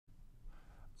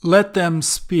Let them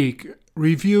speak.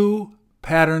 Review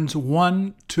patterns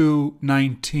 1 to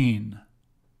 19.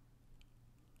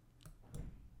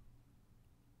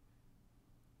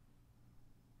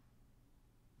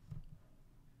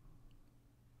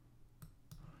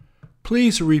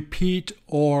 Please repeat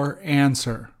or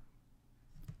answer.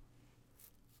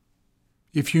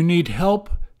 If you need help,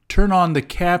 turn on the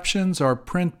captions or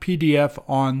print PDF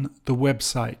on the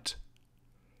website.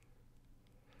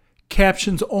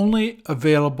 Captions only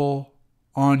available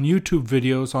on YouTube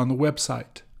videos on the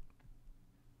website.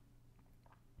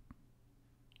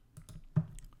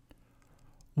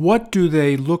 What do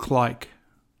they look like?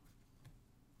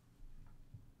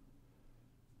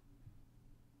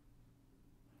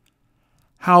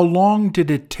 How long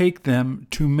did it take them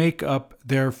to make up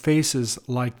their faces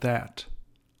like that?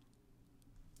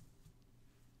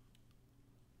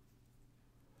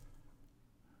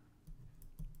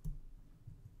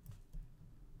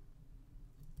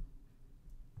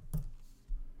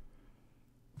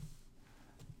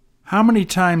 How many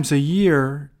times a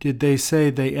year did they say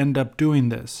they end up doing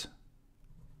this?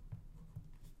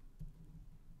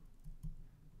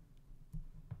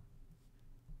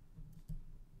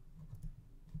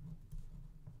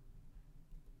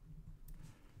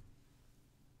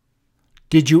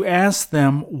 Did you ask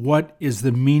them what is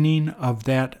the meaning of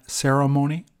that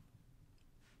ceremony?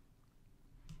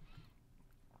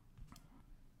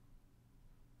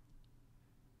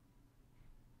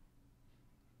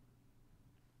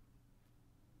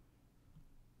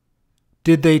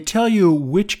 Did they tell you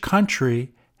which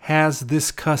country has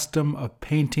this custom of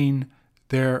painting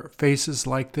their faces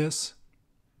like this?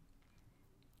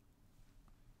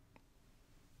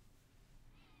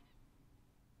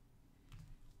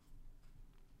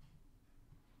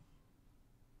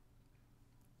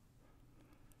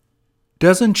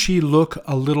 Doesn't she look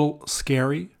a little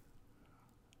scary?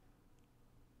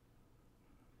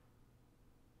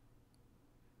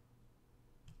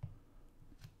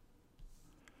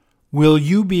 Will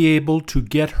you be able to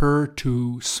get her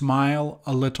to smile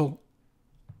a little?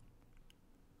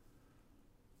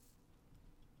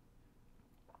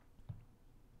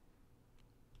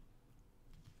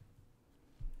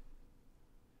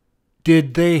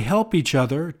 Did they help each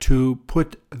other to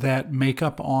put that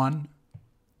makeup on?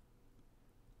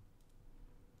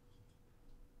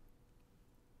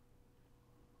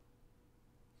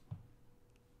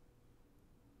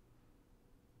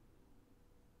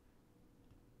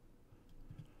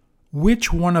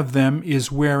 Which one of them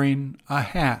is wearing a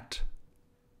hat?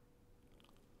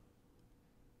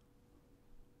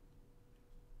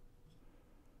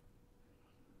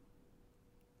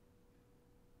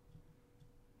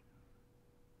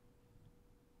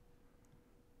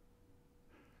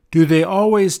 Do they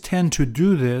always tend to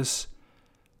do this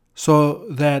so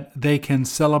that they can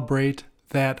celebrate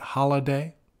that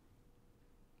holiday?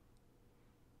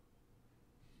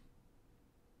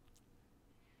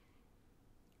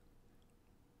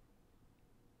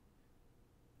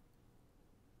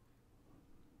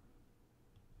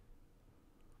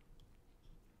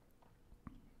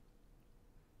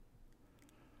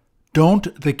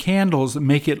 Don't the candles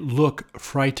make it look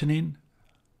frightening?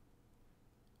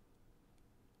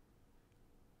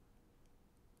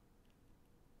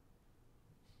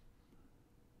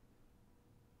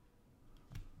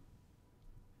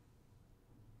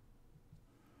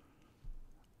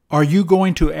 Are you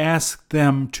going to ask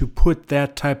them to put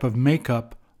that type of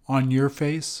makeup on your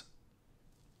face?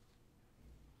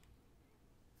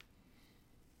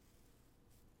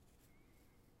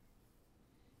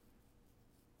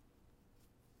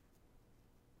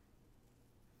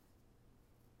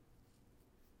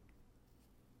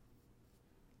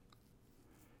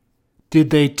 Did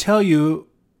they tell you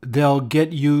they'll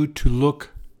get you to look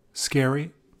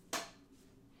scary?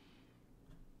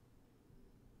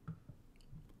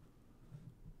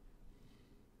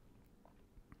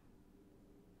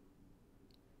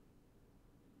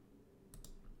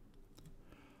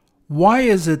 Why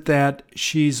is it that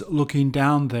she's looking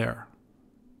down there?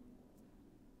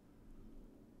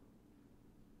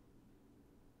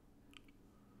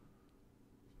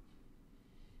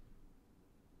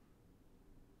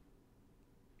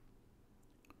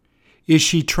 Is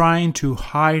she trying to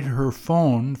hide her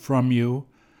phone from you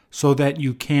so that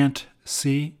you can't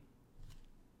see?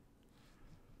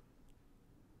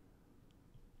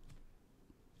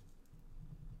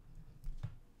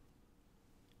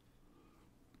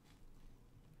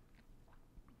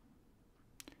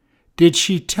 Did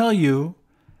she tell you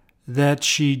that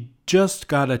she just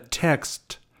got a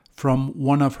text from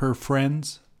one of her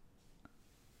friends?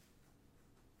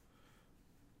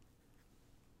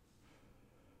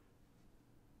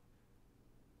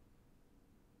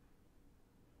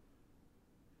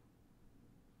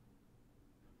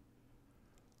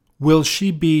 Will she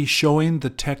be showing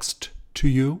the text to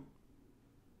you?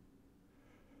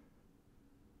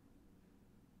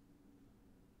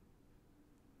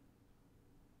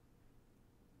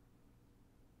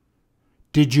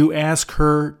 Did you ask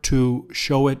her to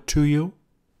show it to you?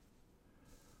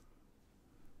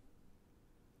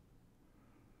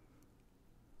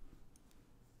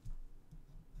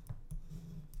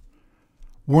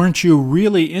 Weren't you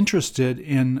really interested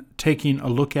in taking a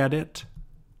look at it?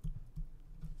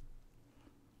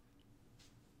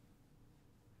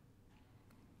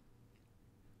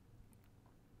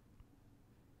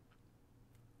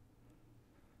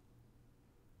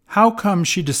 How come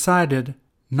she decided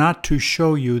not to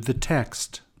show you the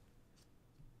text?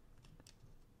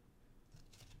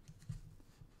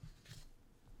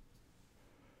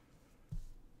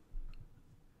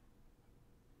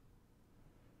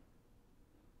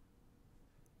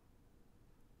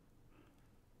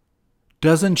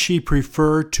 Doesn't she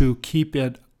prefer to keep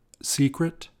it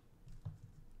secret?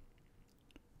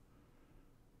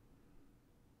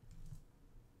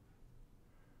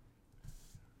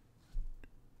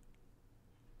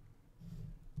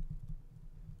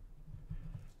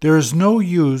 There is no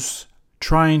use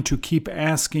trying to keep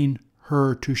asking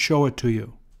her to show it to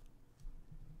you.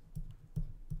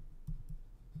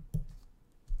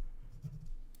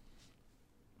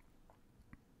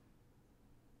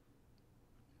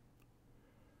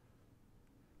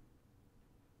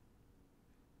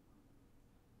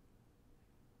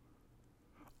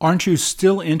 Aren't you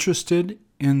still interested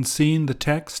in seeing the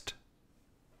text?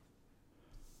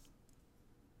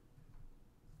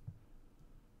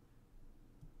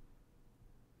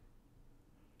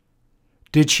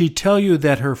 Did she tell you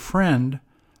that her friend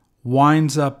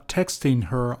winds up texting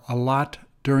her a lot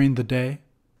during the day?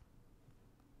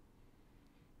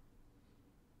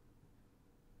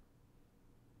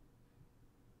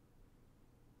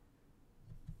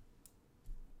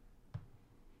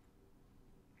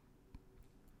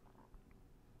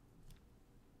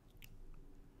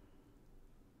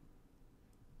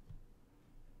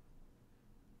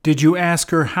 Did you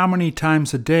ask her how many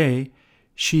times a day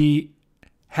she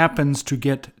happens to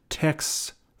get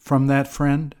texts from that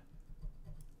friend?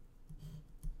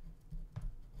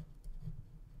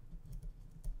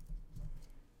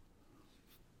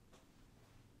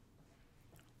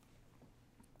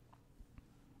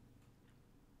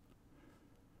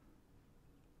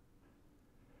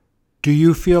 Do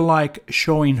you feel like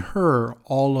showing her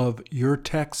all of your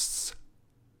texts?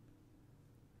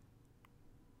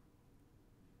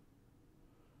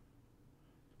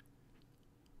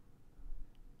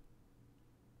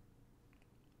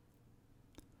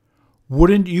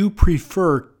 Wouldn't you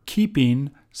prefer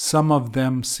keeping some of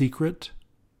them secret?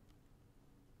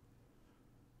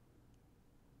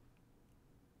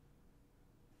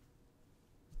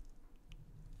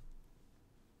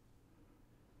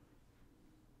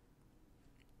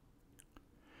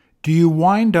 Do you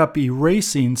wind up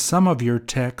erasing some of your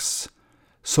texts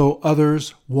so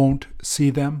others won't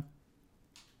see them?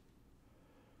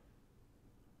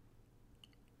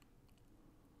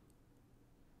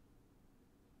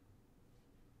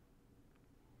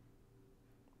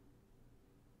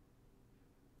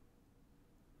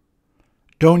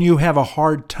 Don't you have a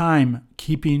hard time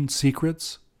keeping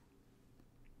secrets?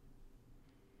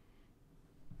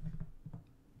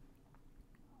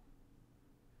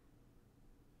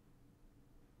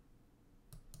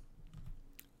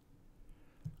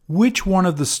 Which one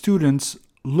of the students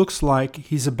looks like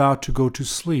he's about to go to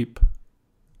sleep?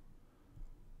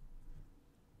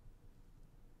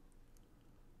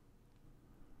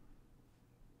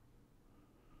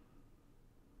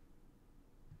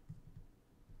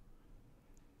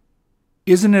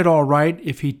 Isn't it all right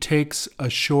if he takes a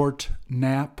short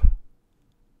nap?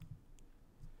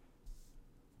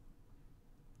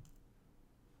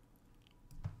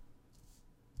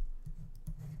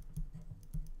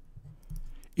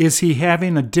 Is he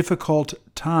having a difficult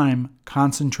time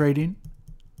concentrating?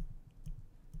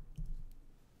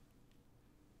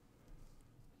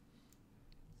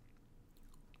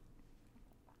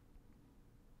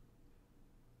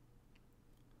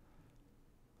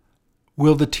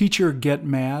 Will the teacher get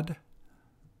mad?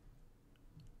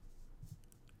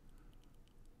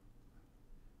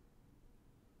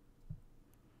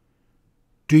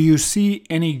 Do you see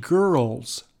any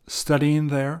girls studying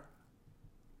there?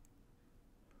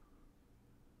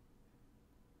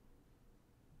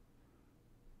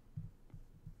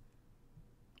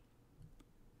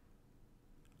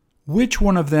 Which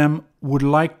one of them would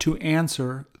like to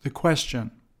answer the question?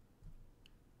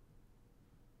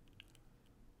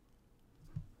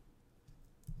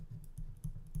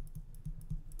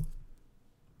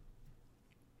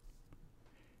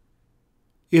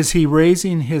 Is he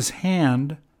raising his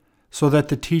hand so that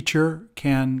the teacher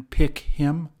can pick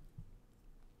him?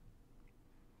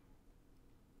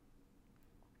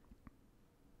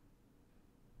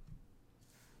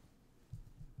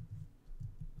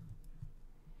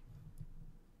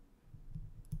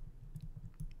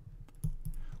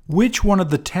 Which one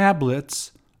of the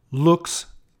tablets looks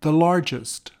the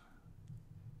largest?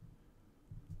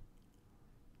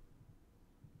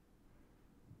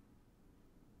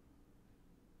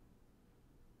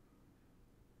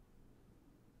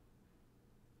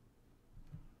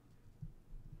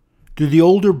 Do the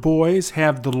older boys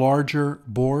have the larger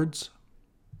boards?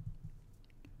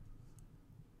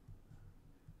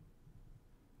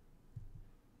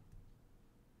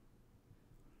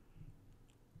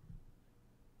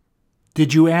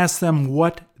 Did you ask them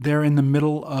what they're in the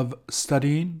middle of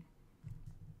studying?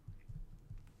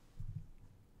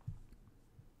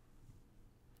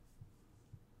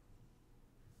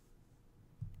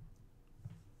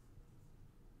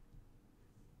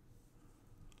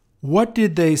 What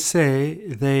did they say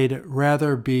they'd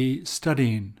rather be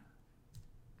studying?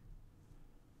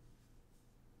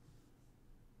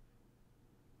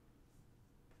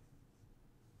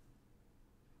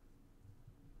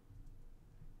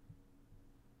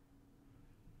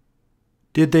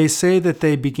 Did they say that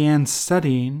they began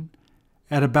studying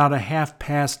at about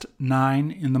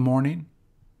 9:30 in the morning?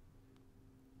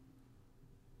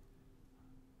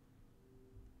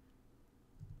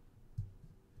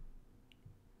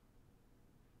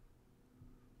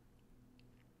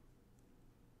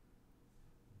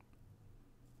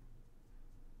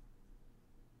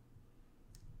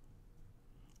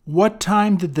 What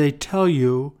time did they tell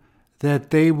you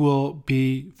that they will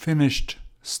be finished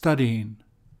studying?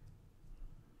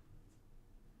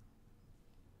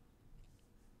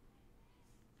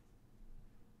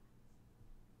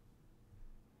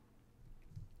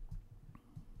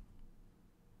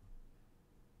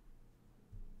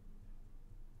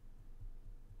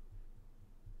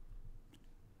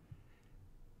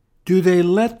 Do they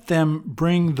let them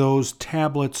bring those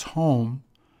tablets home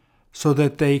so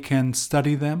that they can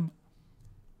study them?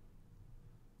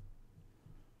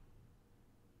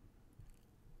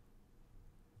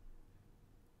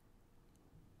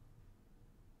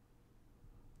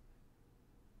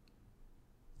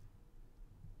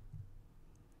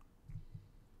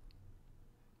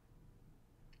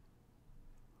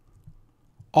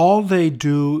 All they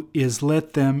do is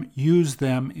let them use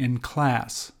them in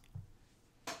class.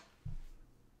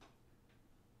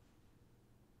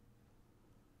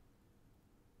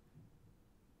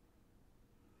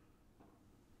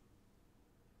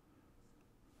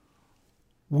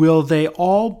 Will they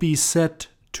all be set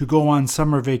to go on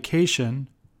summer vacation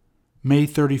May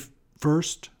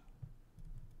 31st?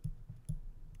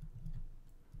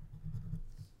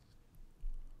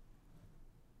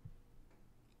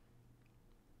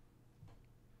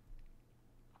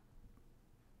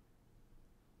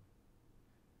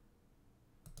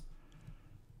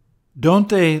 Don't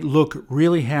they look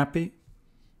really happy?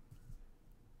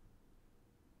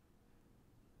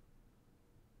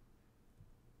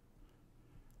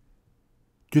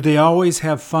 Do they always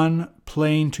have fun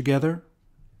playing together?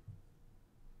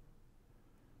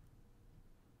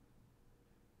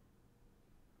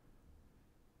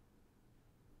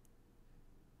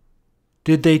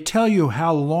 Did they tell you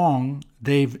how long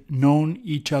they've known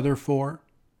each other for?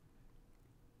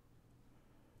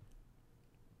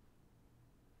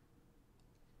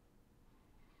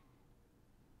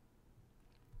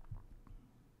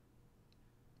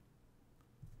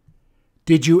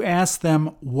 Did you ask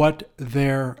them what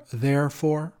they're there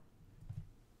for?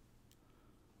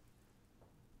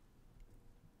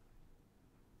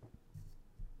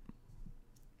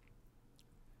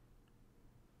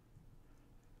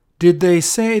 Did they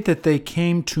say that they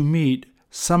came to meet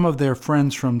some of their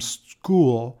friends from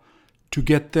school to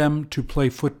get them to play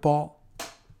football?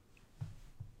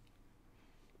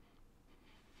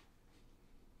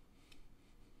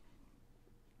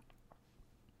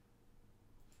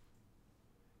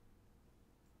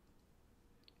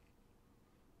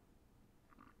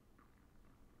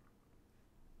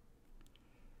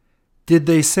 Did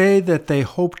they say that they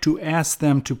hope to ask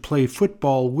them to play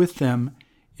football with them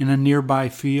in a nearby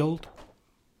field?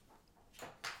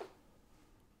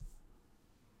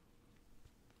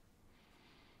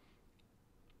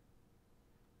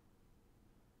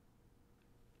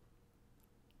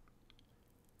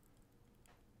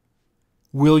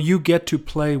 Will you get to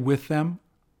play with them?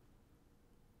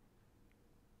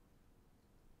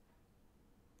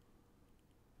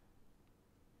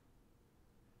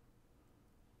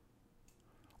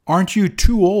 Aren't you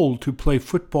too old to play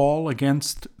football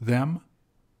against them?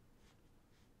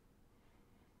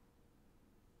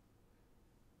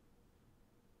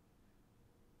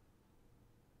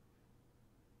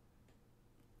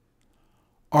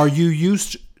 Are you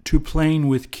used to playing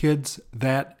with kids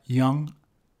that young?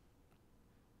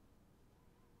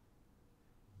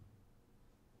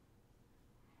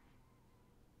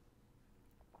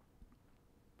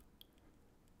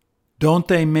 Don't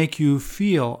they make you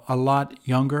feel a lot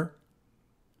younger?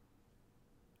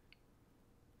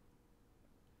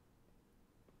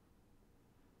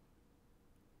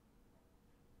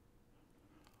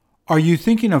 Are you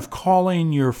thinking of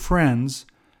calling your friends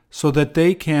so that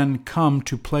they can come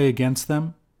to play against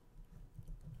them?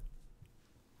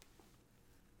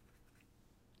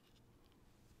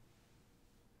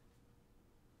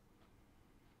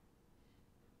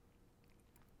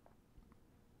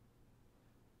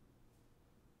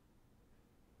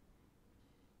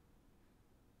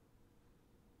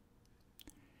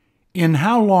 In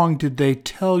how long did they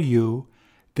tell you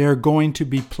they're going to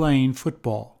be playing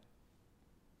football?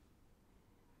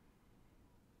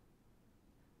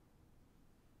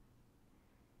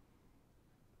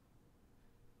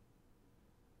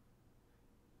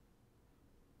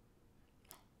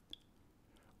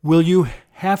 Will you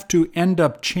have to end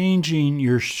up changing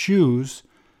your shoes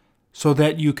so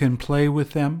that you can play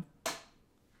with them?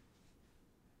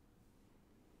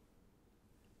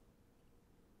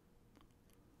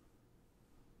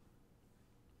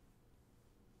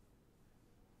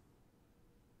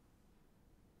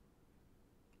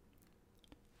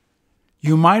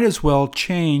 You might as well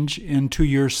change into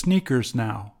your sneakers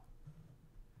now.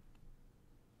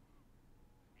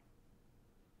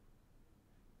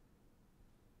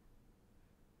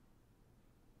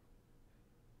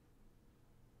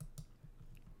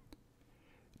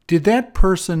 Did that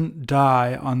person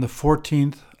die on the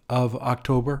 14th of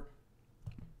October?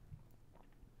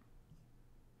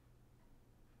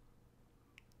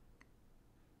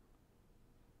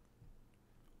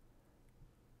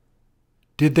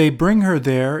 Did they bring her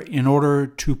there in order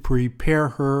to prepare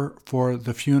her for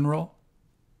the funeral?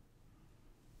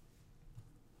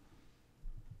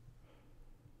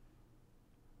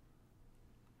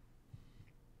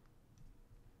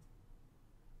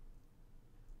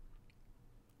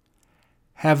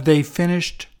 Have they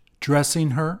finished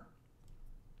dressing her?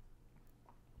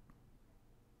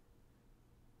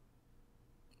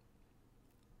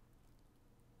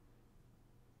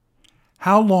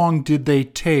 How long did they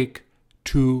take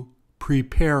to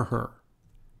prepare her?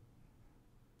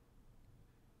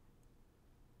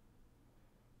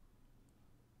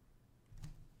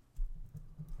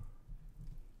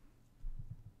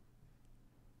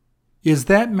 Is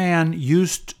that man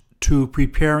used to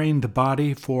preparing the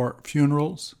body for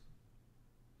funerals?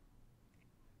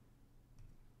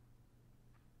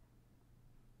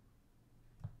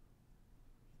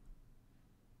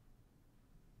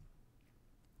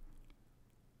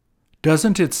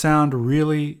 Doesn't it sound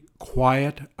really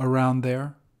quiet around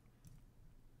there?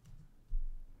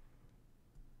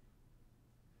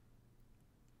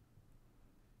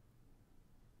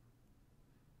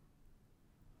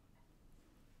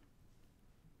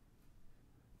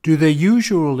 Do they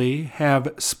usually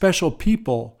have special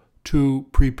people to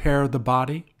prepare the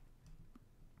body?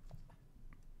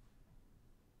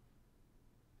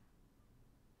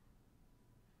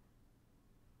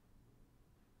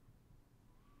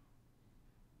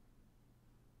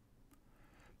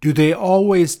 Do they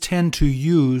always tend to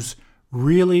use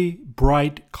really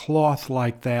bright cloth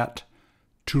like that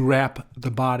to wrap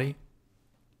the body?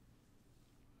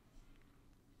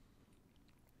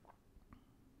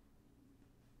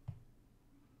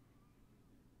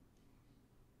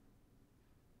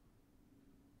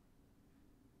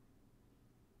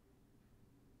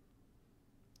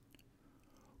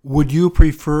 Would you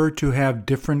prefer to have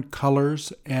different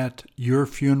colors at your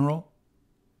funeral?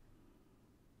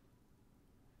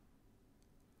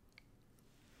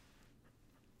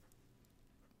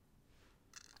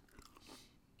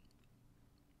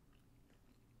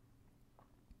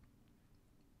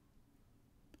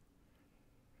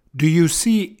 Do you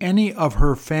see any of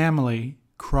her family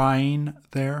crying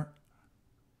there?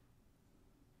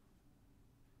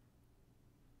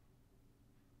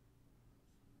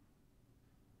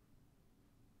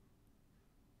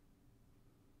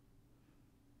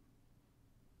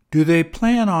 Do they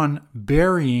plan on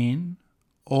burying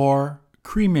or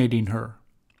cremating her?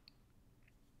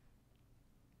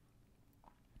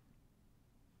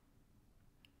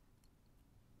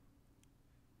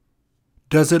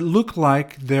 Does it look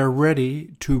like they're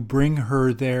ready to bring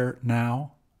her there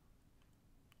now?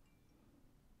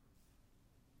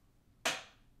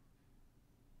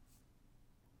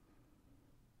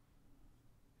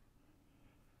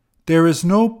 There is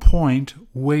no point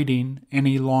waiting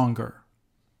any longer.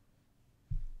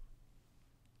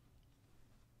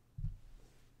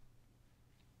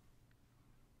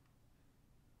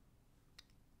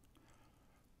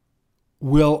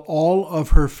 Will all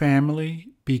of her family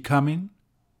be coming?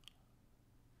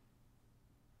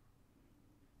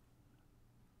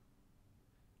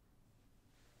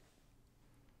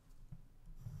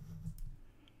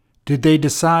 Did they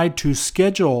decide to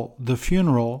schedule the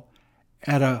funeral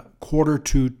at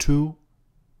 1:45?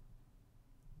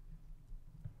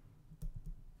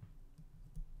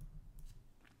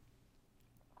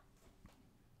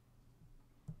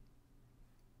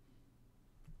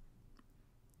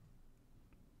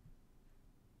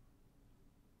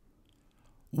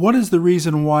 What is the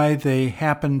reason why they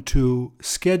happen to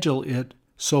schedule it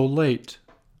so late?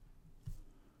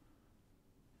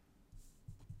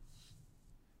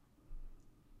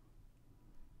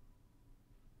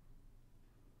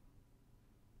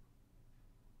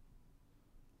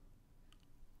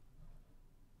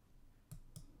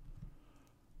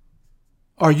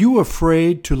 Are you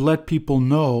afraid to let people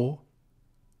know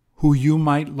who you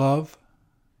might love?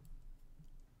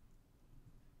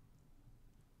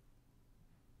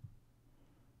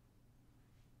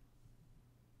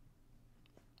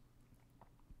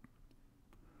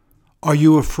 Are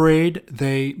you afraid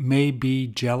they may be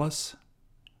jealous?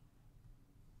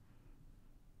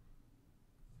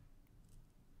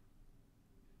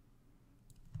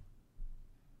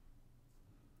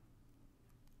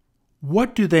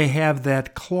 What do they have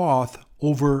that cloth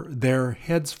over their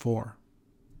heads for?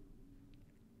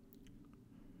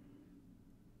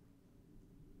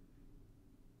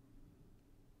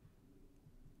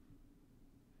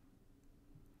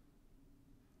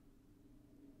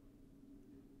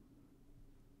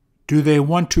 Do they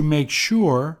want to make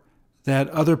sure that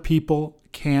other people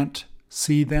can't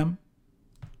see them?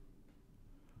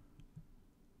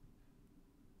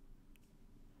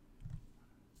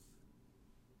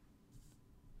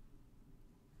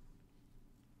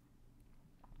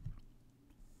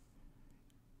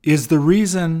 Is the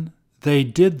reason they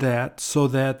did that so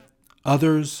that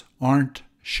others aren't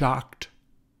shocked?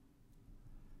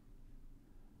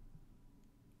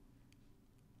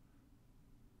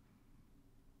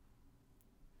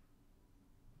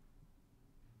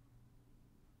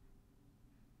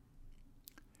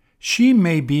 She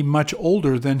may be much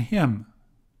older than him.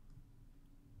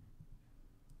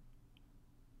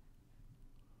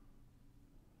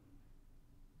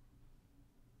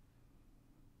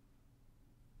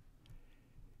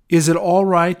 Is it all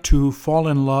right to fall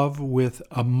in love with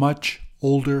a much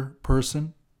older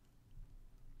person?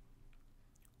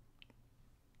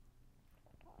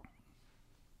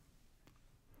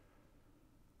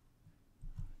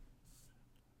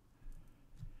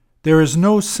 There is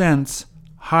no sense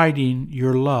hiding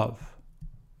your love.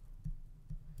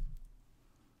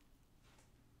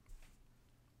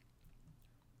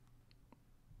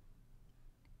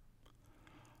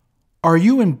 Are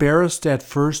you embarrassed at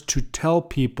first to tell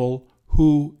people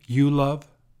who you love?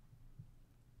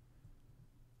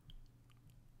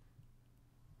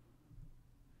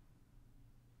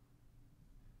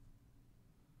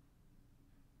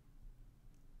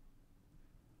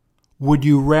 Would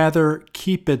you rather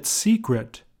keep it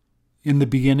secret in the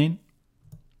beginning?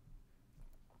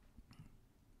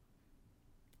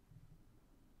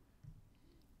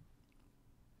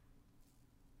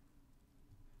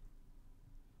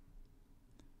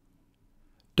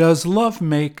 Does love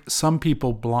make some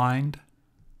people blind?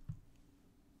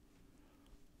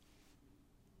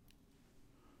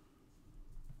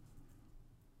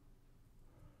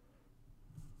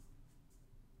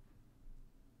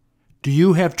 Do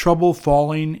you have trouble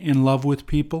falling in love with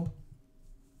people?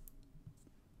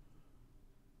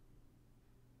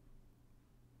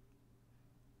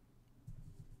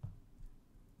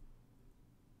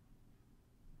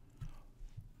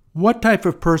 What type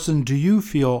of person do you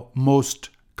feel most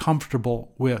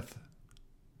comfortable with?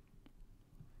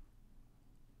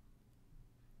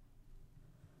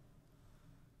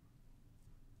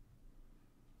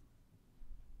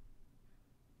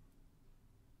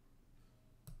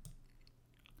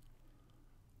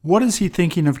 What is he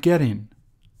thinking of getting?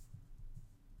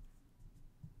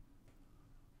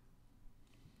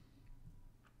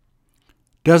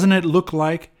 Doesn't it look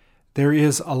like there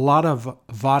is a lot of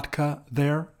vodka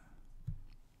there?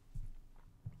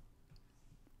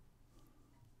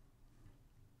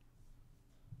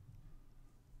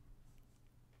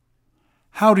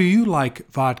 How do you like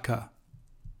vodka?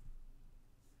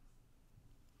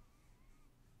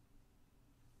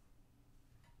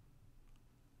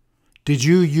 Did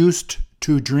you used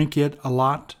to drink it a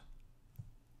lot?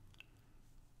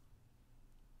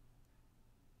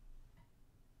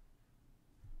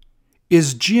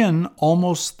 Is gin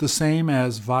almost the same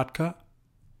as vodka?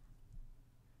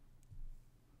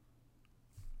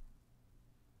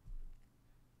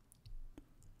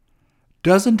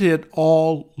 Doesn't it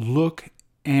all look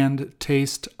and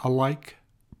taste alike?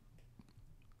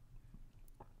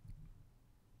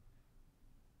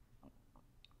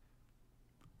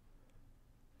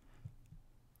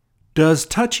 Does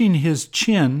touching his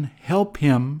chin help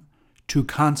him to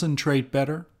concentrate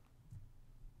better?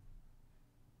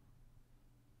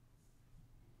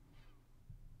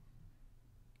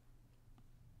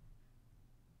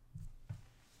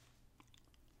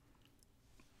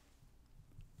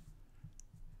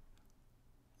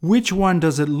 Which one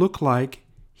does it look like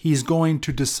he's going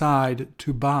to decide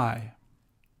to buy?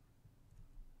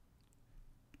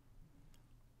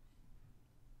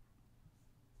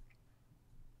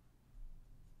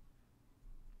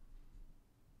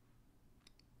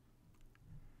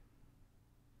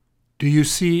 Do you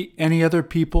see any other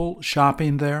people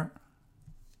shopping there?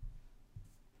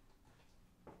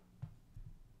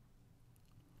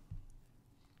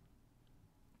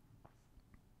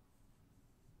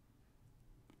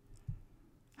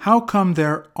 How come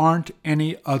there aren't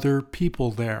any other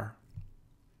people there?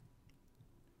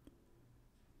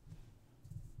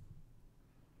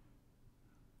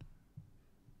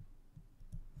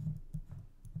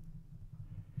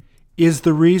 Is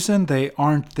the reason they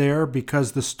aren't there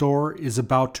because the store is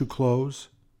about to close?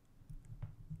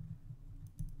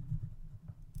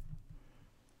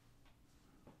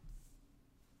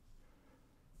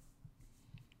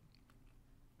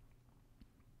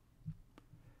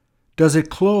 Does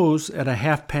it close at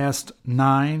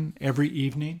 9:30 every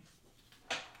evening?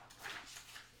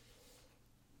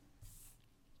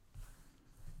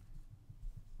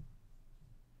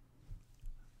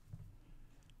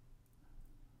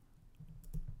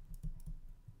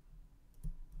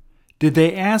 Did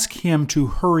they ask him to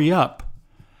hurry up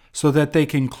so that they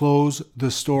can close the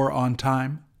store on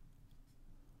time?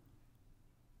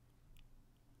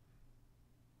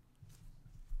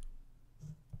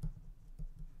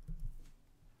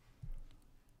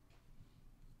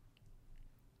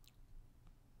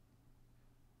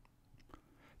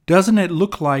 Doesn't it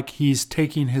look like he's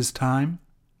taking his time?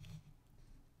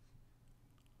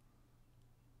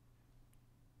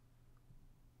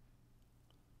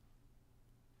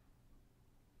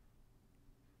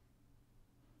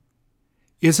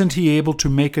 Isn't he able to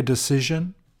make a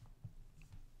decision?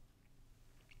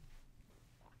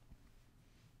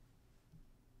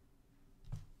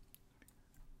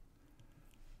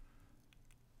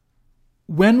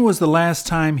 When was the last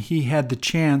time he had the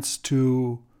chance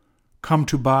to come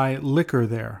to buy liquor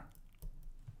there?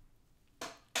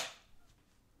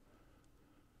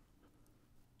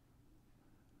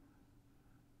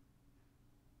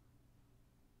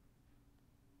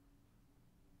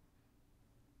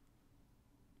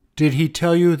 Did he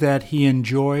tell you that he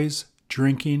enjoys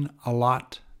drinking a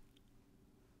lot?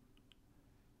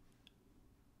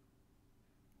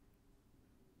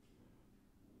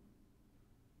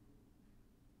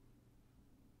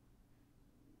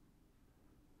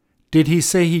 Did he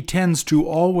say he tends to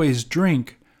always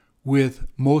drink with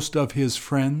most of his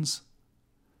friends?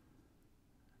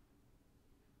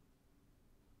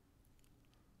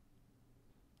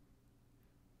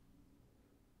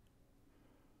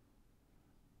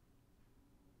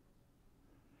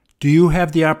 Do you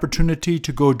have the opportunity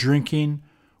to go drinking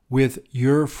with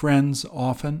your friends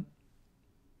often?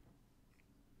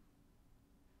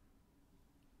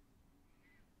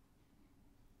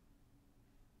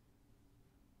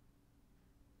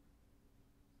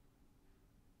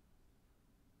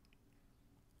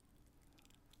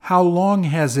 How long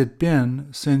has it been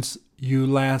since you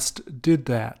last did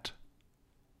that?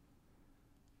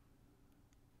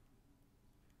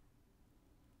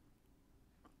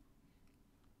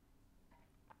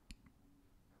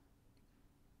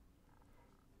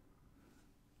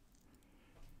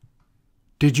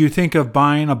 Did you think of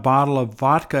buying a bottle of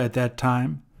vodka at that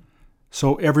time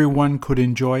so everyone could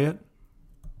enjoy it?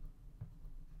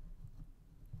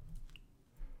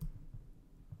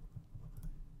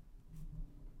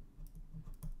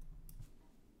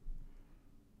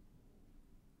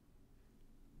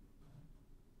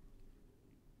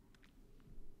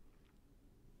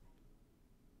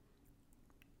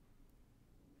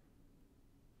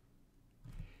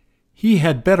 He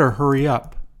had better hurry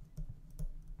up.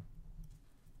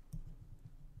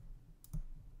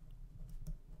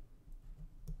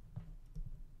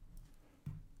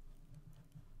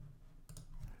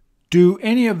 Do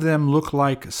any of them look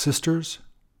like sisters?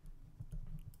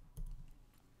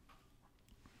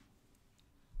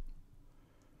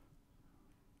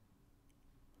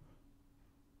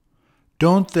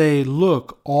 Don't they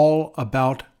look all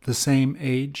about the same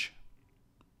age?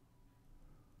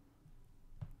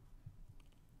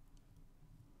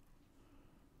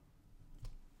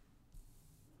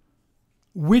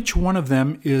 Which one of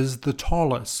them is the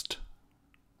tallest?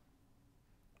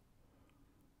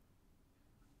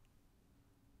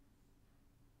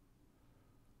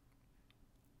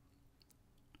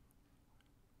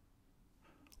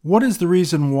 What is the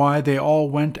reason why they all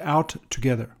went out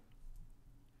together?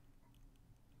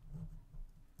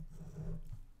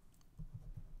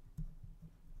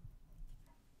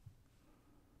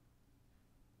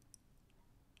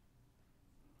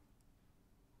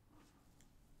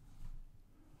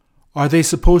 Are they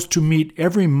supposed to meet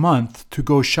every month to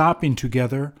go shopping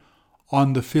together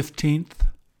on the 15th?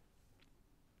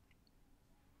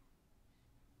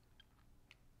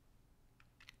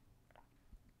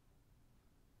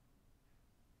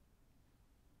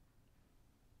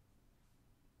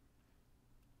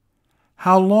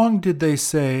 How long did they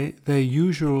say they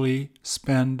usually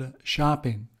spend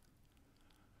shopping?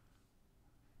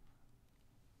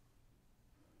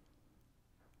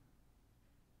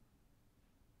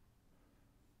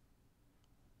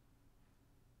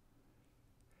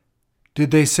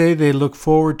 Did they say they look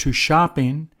forward to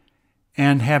shopping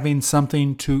and having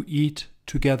something to eat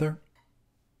together?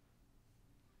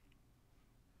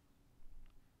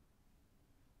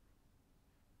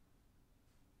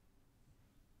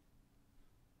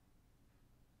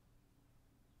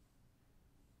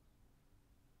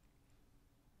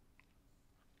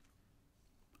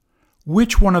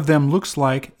 Which one of them looks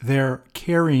like they're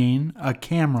carrying a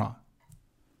camera?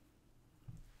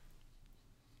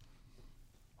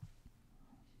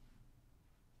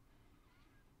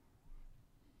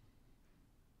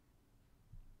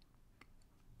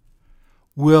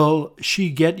 Will she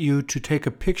get you to take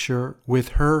a picture with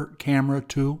her camera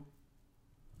too?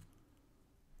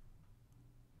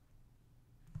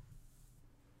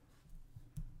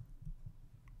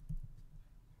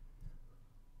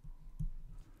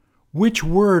 Which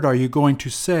word are you going to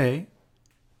say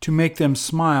to make them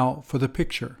smile for the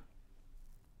picture?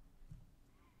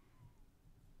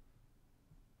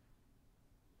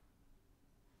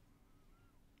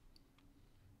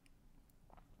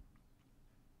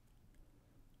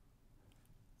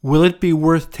 Will it be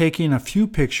worth taking a few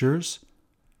pictures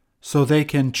so they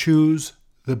can choose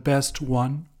the best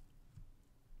one?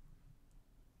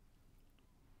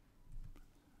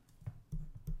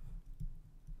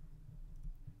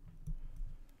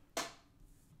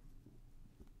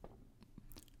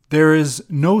 There is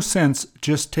no sense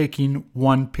just taking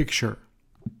one picture.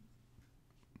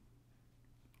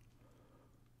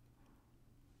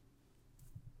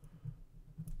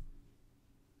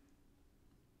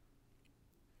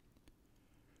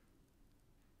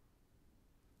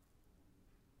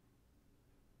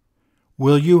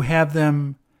 Will you have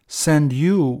them send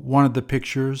you one of the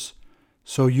pictures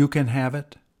so you can have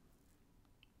it?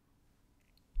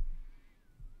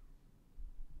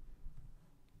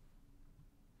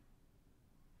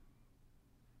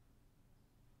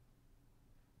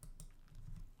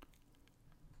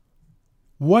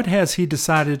 What has he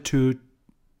decided to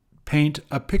paint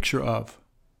a picture of?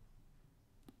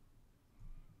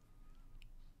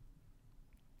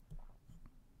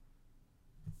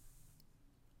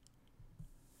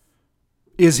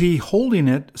 Is he holding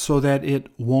it so that it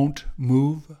won't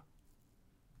move?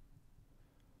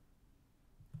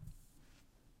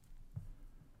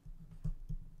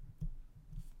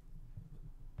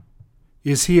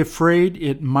 Is he afraid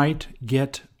it might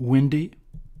get windy?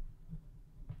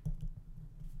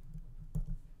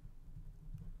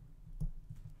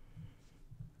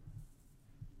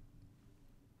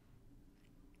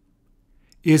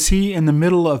 Is he in the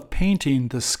middle of painting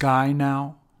the sky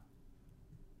now?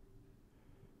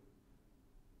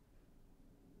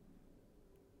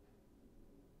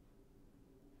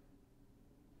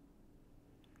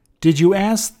 Did you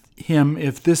ask him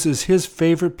if this is his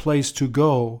favorite place to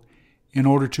go in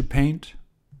order to paint?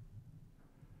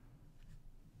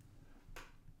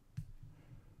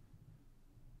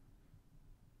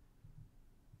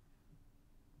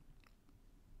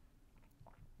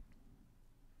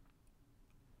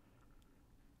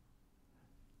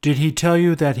 Did he tell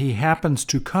you that he happens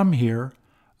to come here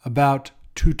about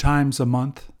 2 times a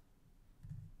month?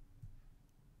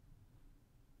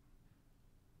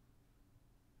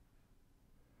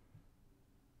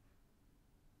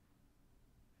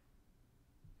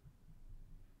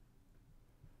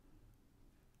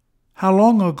 How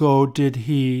long ago did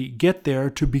he get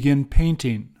there to begin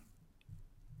painting?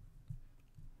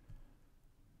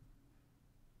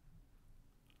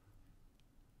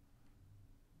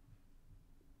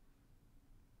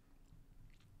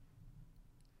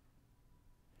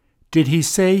 Did he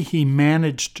say he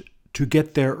managed to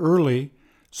get there early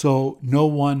so no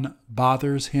one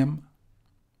bothers him?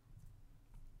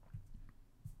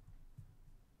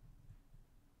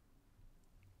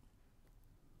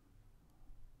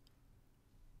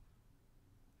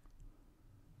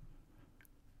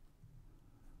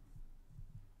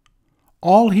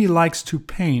 All he likes to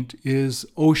paint is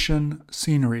ocean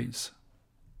sceneries.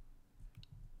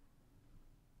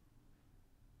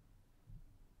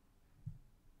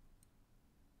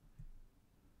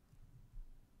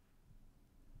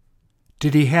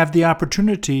 Did he have the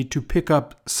opportunity to pick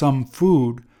up some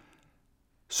food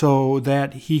so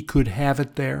that he could have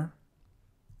it there?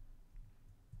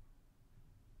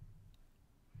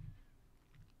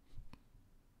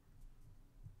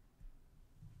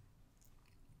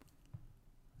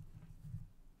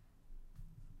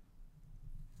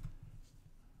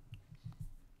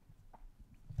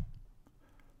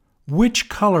 Which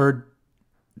color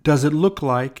does it look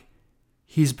like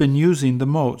he's been using the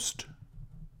most?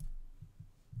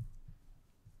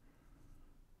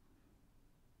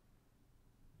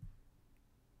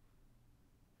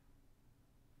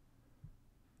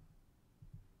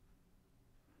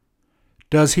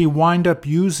 Does he wind up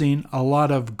using a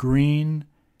lot of green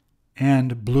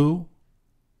and blue?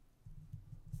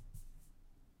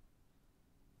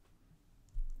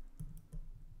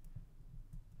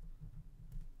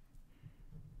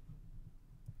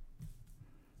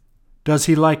 Does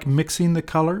he like mixing the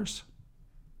colors?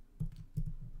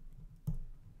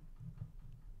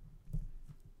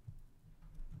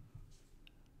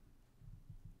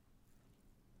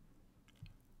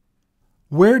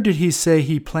 Where did he say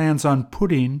he plans on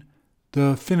putting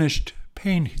the finished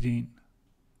painting?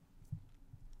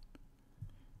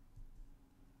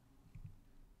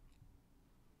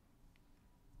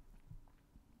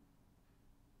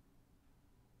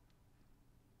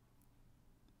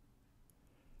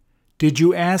 Did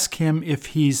you ask him if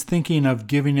he's thinking of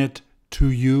giving it to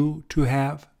you to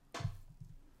have?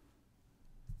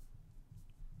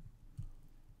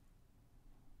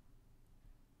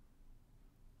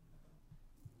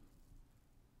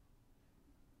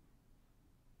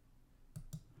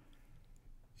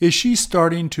 Is she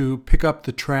starting to pick up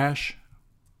the trash?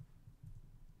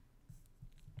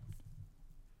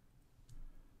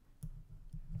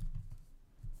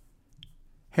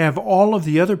 Have all of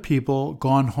the other people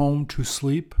gone home to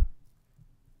sleep?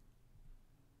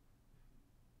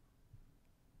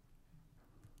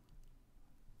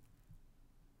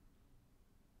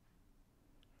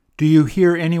 Do you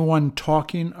hear anyone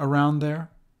talking around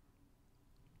there?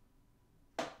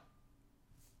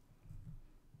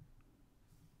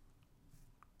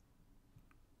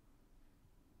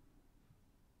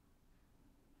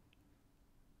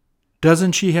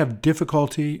 Doesn't she have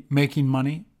difficulty making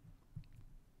money?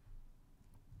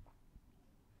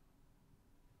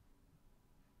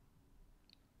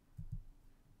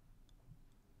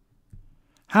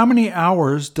 How many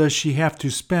hours does she have to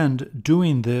spend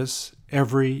doing this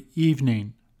every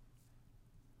evening?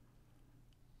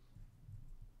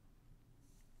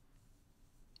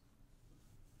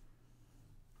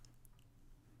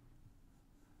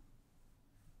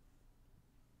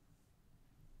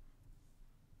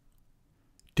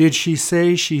 Did she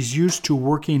say she's used to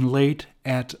working late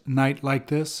at night like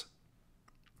this?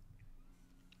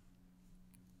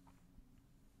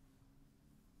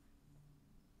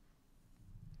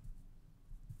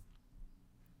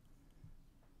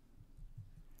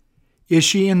 Is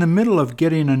she in the middle of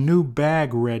getting a new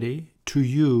bag ready to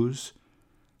use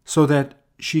so that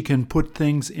she can put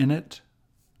things in it?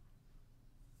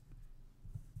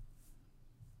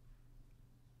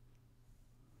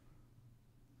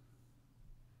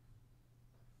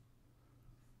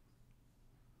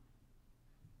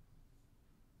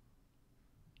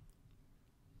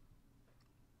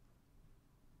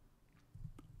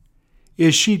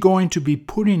 Is she going to be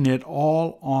putting it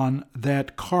all on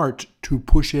that cart to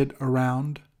push it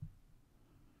around?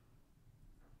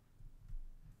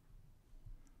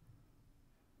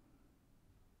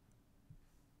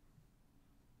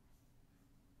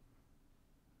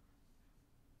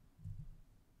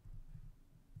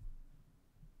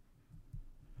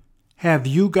 Have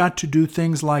you got to do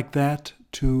things like that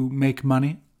to make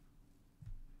money?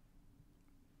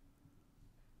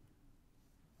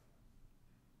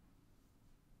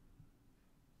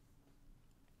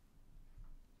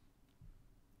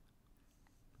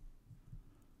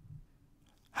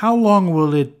 How long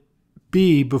will it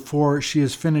be before she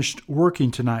is finished working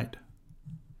tonight?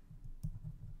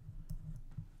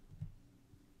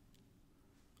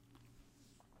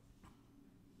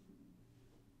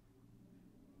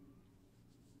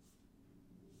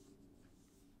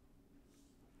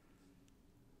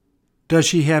 Does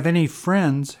she have any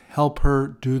friends help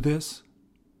her do this?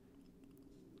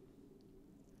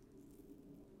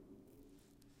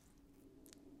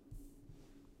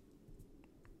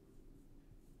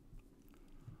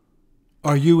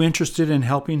 Are you interested in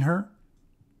helping her?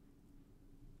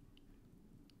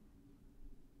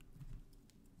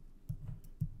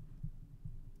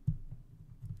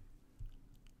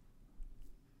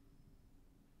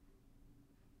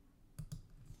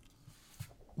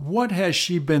 What has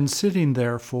she been sitting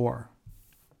there for?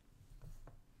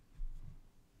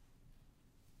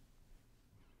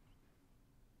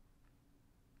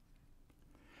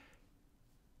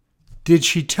 Did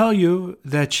she tell you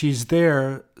that she's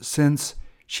there since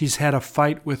she's had a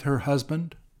fight with her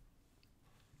husband?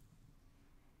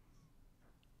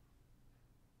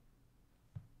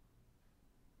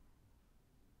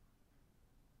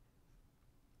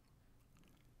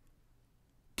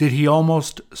 Did he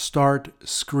almost start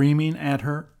screaming at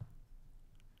her?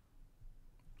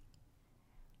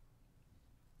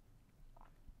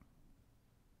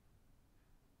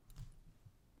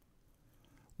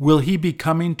 Will he be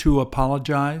coming to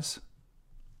apologize?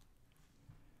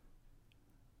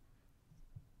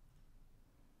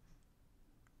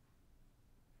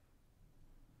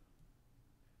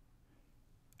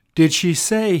 Did she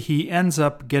say he ends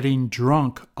up getting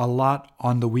drunk a lot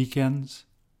on the weekends?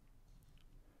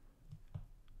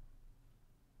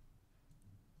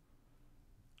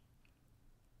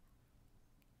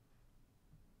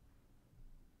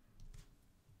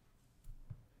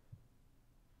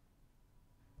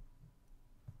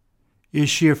 Is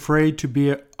she afraid to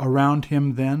be around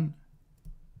him then?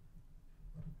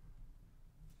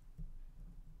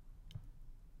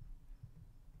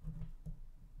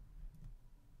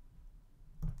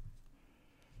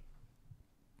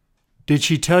 Did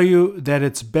she tell you that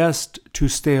it's best to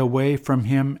stay away from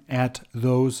him at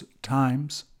those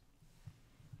times?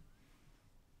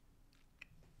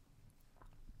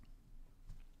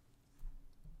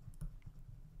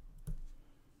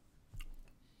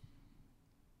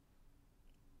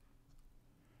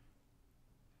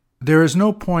 There is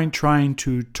no point trying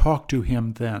to talk to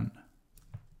him then.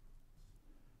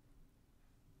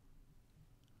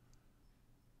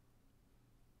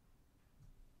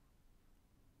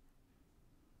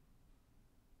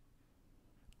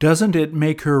 Doesn't it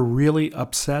make her really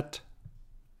upset?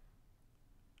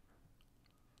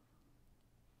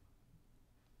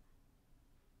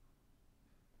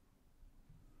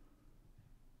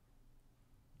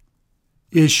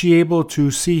 Is she able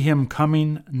to see him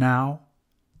coming now?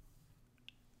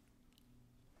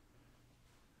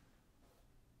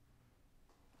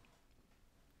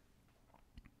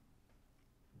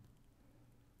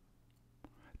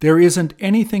 There isn't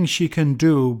anything she can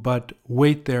do but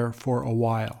wait there for a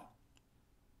while.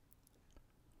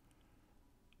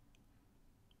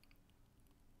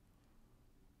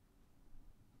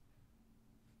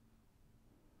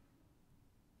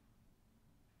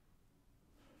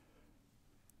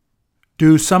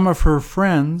 Do some of her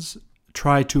friends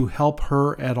try to help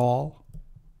her at all?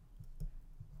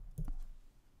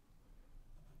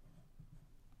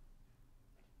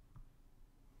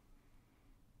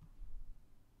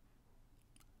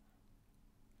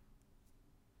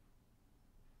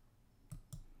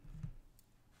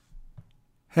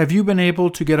 Have you been able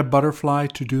to get a butterfly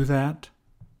to do that?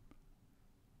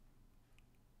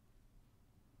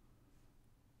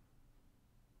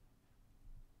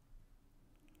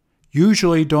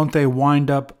 Usually, don't they wind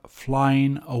up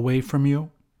flying away from you?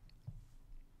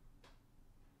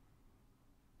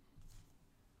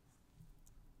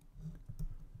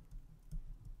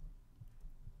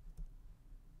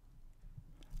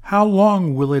 How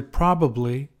long will it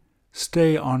probably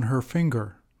stay on her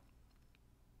finger?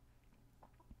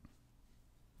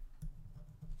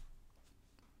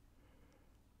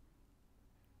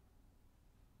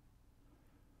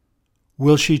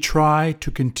 Will she try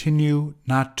to continue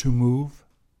not to move?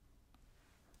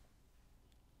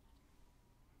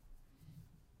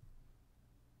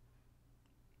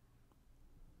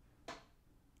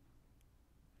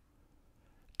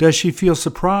 Does she feel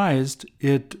surprised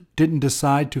it didn't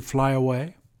decide to fly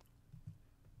away?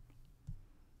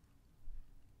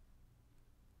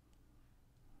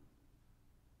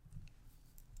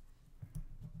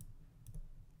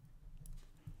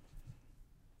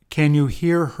 Can you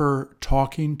hear her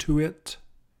talking to it?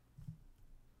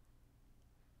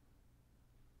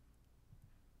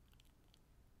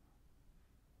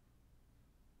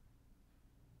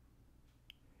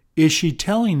 Is she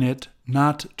telling it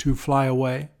not to fly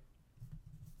away?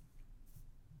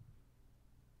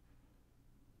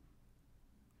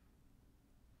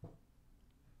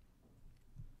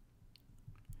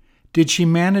 Did she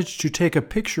manage to take a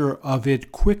picture of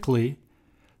it quickly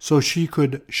so she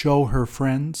could show her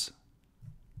friends?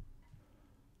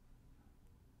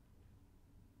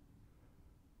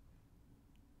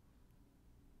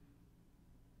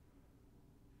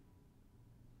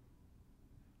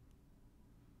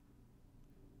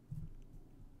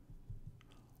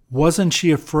 Wasn't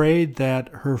she afraid that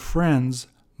her friends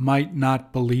might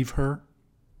not believe her?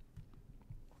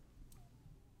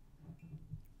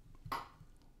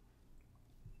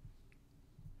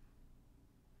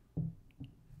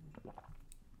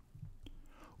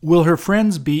 Will her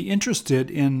friends be interested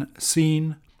in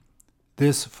seeing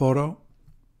this photo?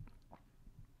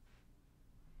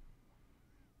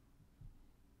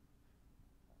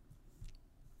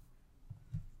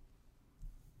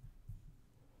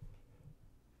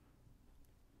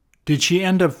 Did she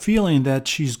end up feeling that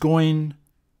she's going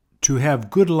to have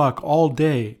good luck all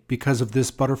day because of this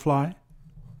butterfly?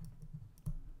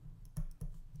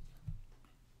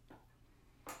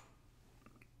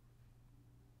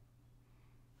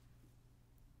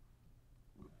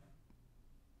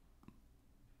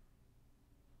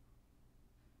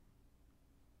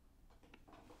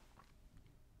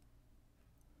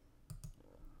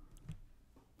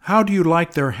 How do you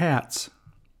like their hats?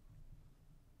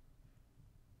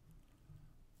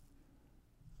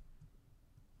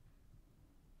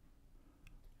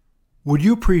 Would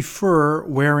you prefer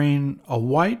wearing a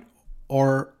white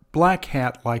or black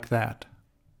hat like that?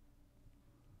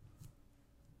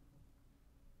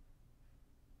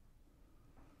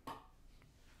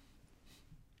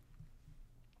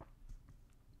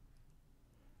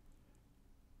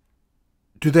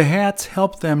 Do the hats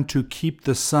help them to keep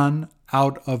the sun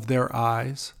out of their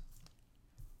eyes?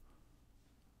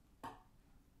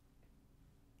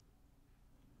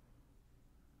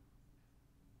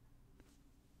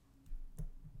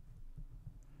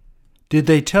 Did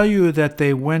they tell you that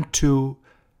they went to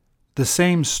the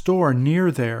same store near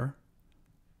there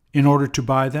in order to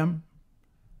buy them?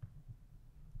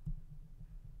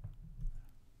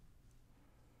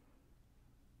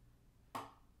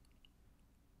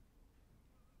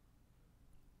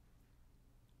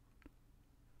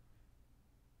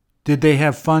 Did they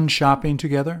have fun shopping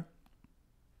together?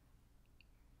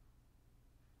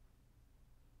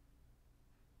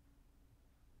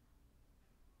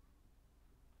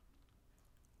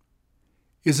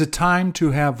 Is it time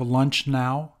to have lunch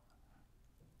now?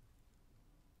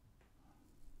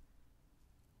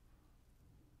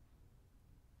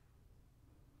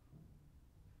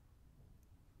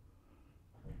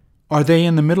 Are they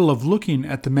in the middle of looking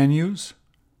at the menus?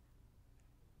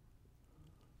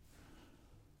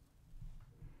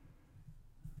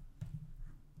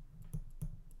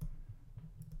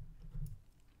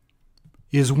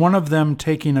 Is one of them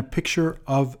taking a picture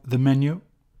of the menu?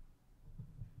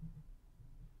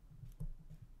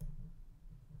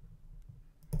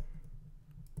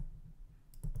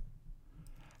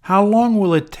 How long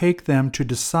will it take them to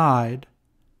decide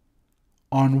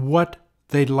on what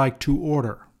they'd like to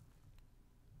order?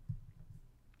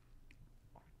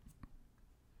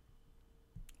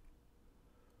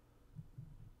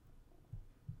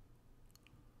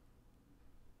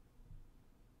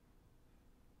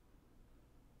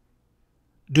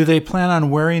 Do they plan on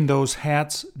wearing those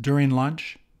hats during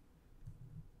lunch?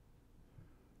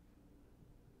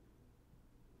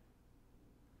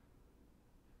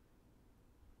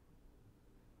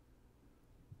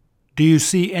 Do you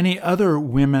see any other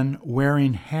women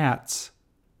wearing hats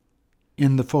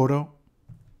in the photo?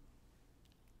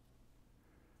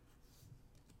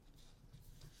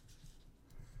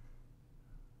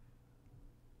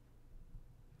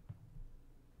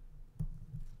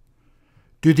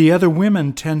 Do the other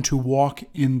women tend to walk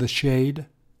in the shade?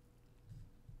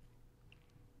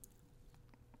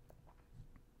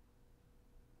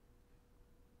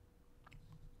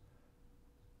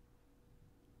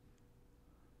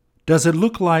 Does it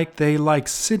look like they like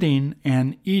sitting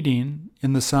and eating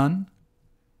in the sun?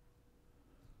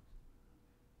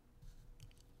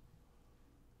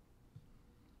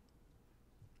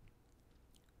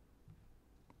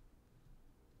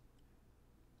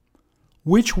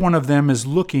 Which one of them is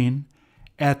looking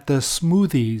at the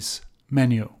smoothies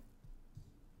menu?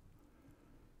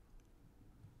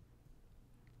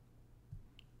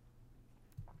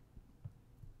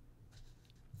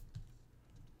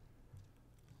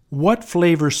 What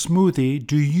flavor smoothie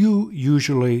do you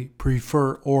usually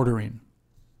prefer ordering?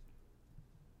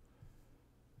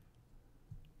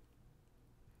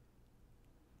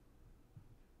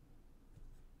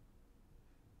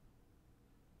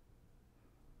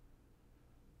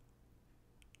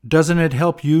 Doesn't it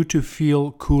help you to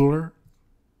feel cooler?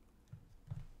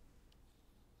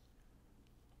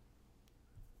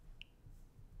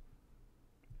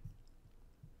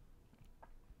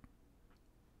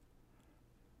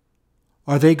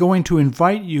 Are they going to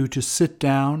invite you to sit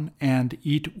down and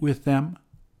eat with them?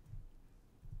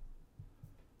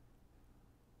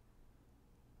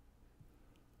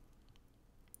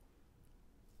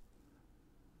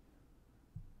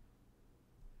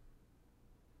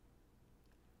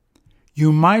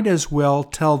 You might as well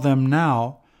tell them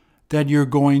now that you're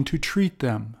going to treat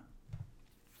them.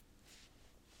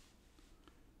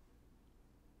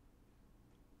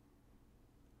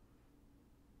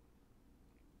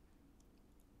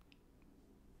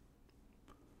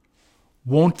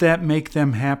 Won't that make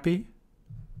them happy?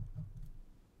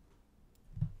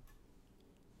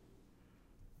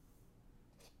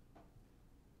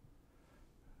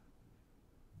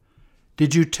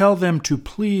 Did you tell them to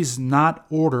please not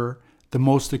order the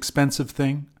most expensive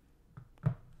thing?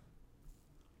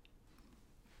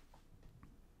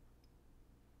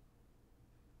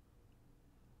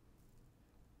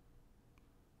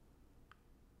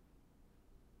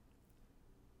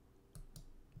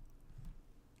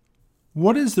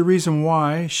 What is the reason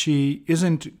why she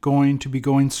isn't going to be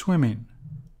going swimming?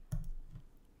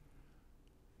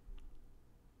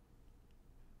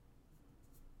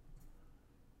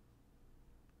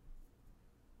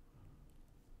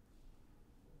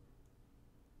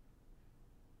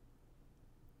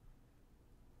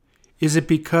 Is it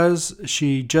because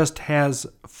she just has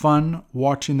fun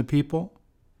watching the people?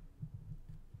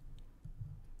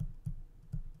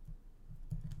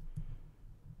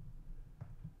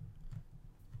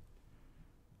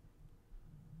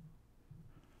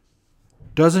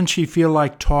 Doesn't she feel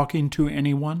like talking to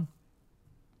anyone?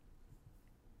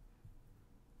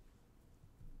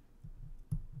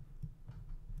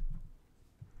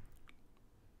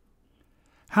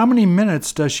 How many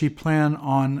minutes does she plan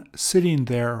on sitting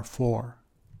there for?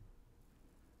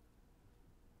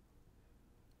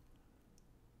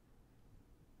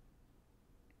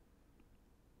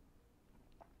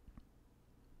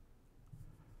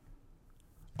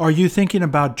 Are you thinking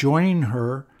about joining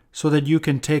her so that you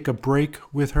can take a break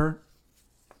with her?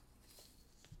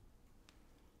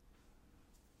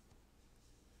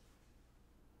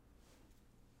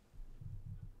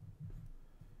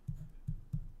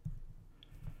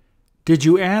 Did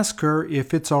you ask her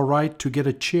if it's all right to get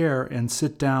a chair and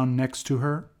sit down next to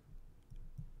her?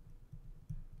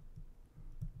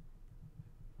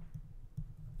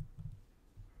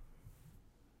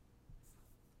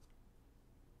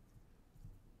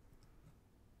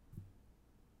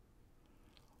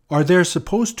 Are there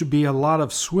supposed to be a lot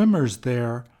of swimmers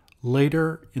there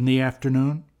later in the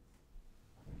afternoon?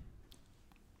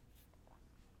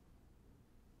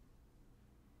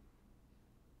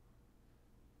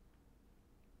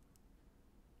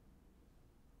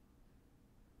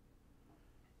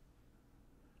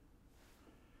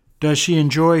 Does she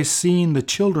enjoy seeing the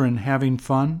children having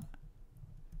fun?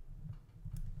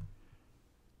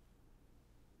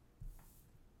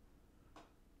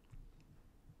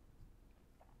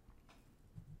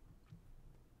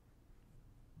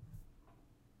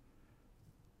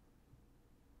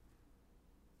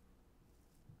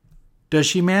 Does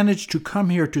she manage to come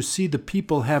here to see the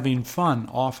people having fun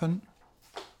often?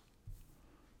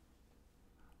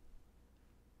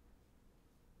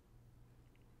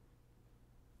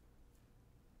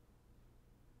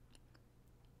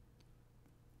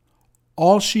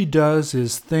 All she does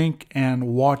is think and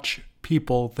watch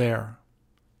people there.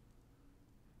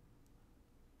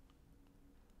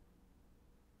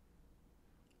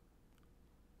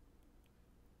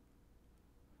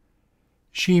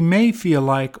 She may feel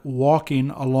like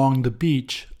walking along the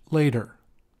beach later.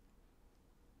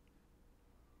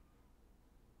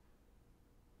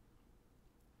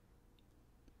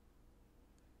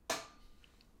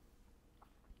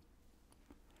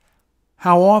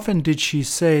 How often did she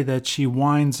say that she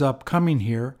winds up coming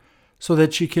here so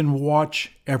that she can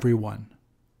watch everyone?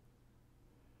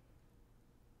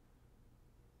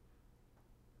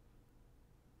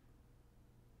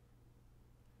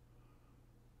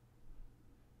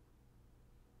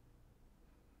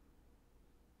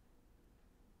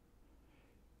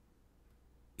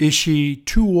 Is she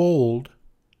too old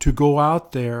to go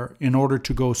out there in order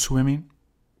to go swimming?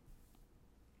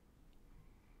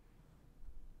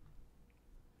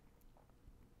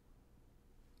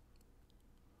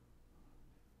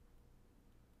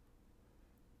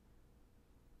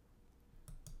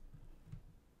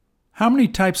 How many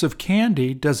types of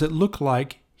candy does it look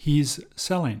like he's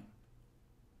selling?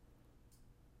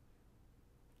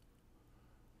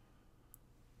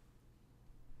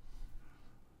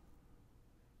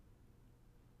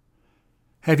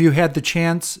 Have you had the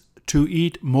chance to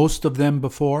eat most of them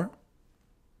before?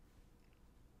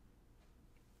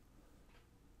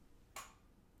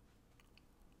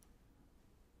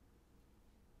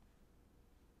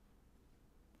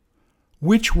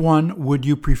 Which one would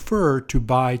you prefer to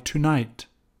buy tonight?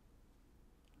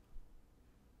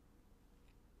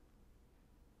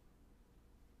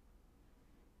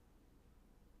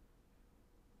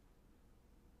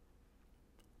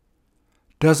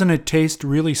 Doesn't it taste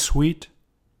really sweet?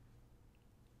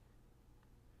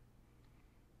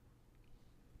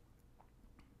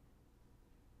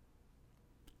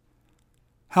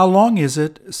 How long is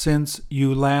it since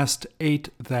you last ate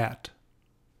that?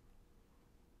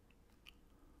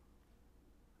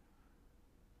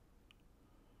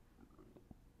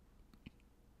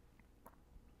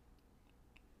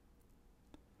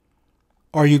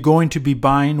 Are you going to be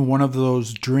buying one of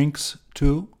those drinks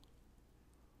too?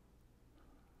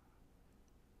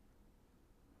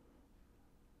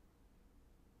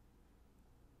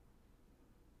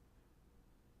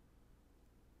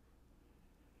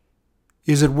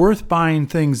 Is it worth buying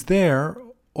things there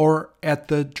or at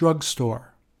the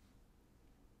drugstore?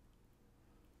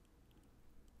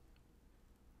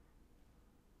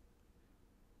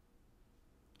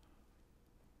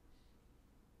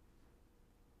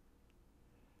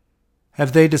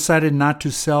 Have they decided not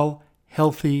to sell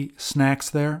healthy snacks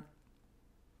there?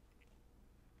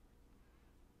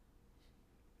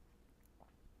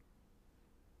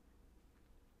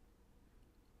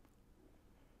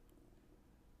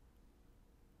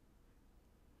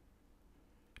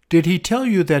 Did he tell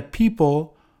you that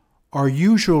people are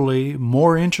usually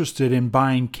more interested in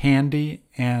buying candy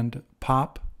and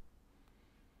pop?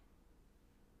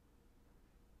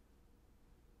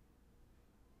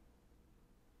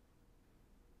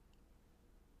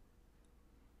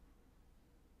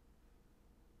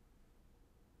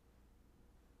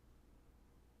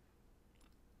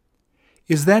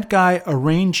 Is that guy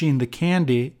arranging the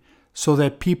candy so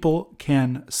that people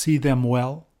can see them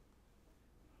well?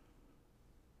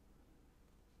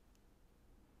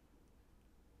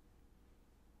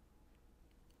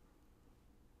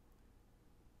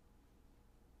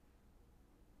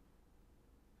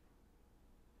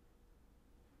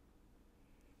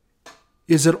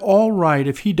 Is it all right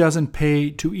if he doesn't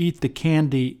pay to eat the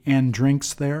candy and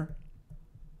drinks there?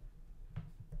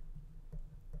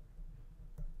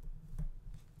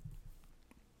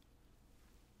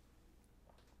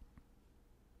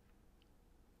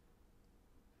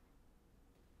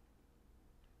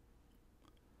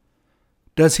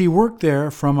 Does he work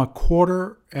there from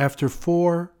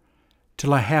 4:15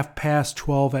 till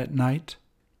 12:30 at night?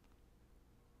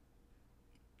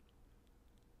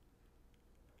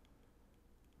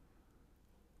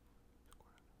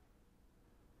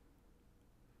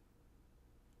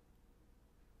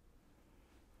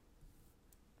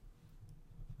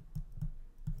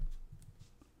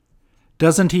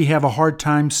 Doesn't he have a hard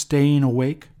time staying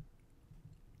awake?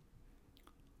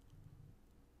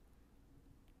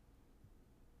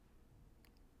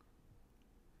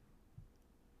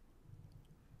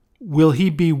 Will he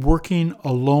be working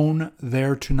alone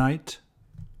there tonight?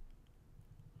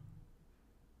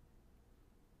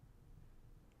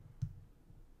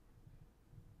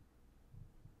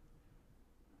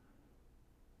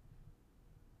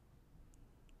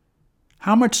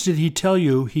 How much did he tell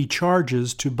you he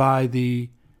charges to buy the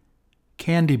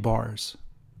candy bars?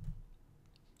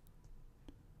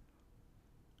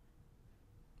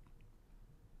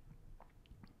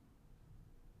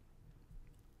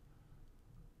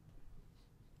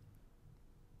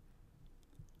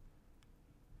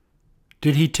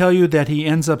 Did he tell you that he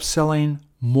ends up selling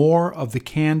more of the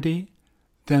candy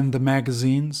than the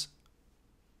magazines?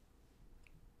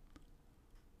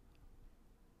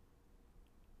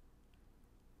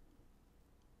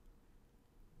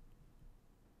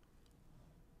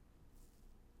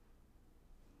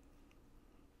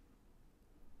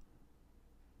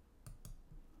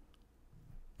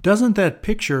 Doesn't that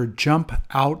picture jump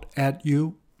out at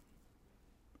you?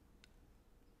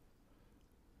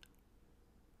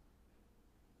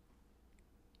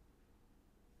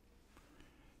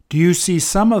 Do you see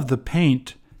some of the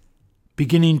paint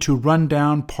beginning to run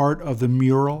down part of the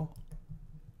mural?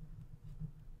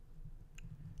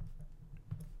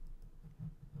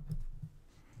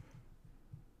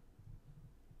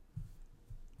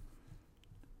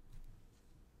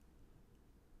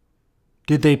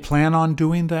 Did they plan on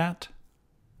doing that?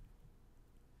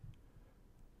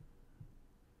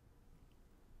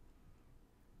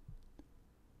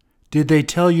 Did they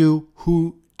tell you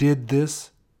who did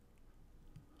this?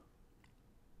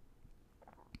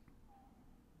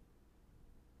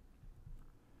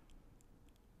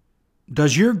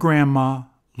 Does your grandma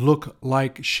look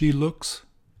like she looks?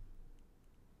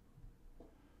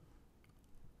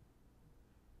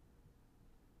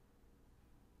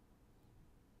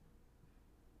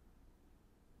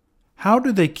 How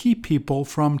do they keep people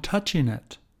from touching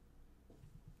it?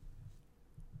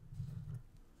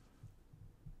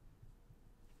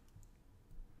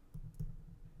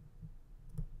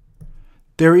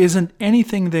 There isn't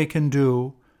anything they can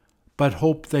do but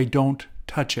hope they don't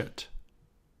touch it.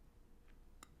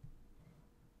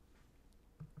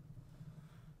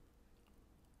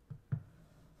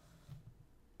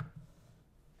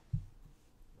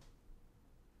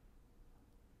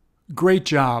 Great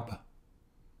job.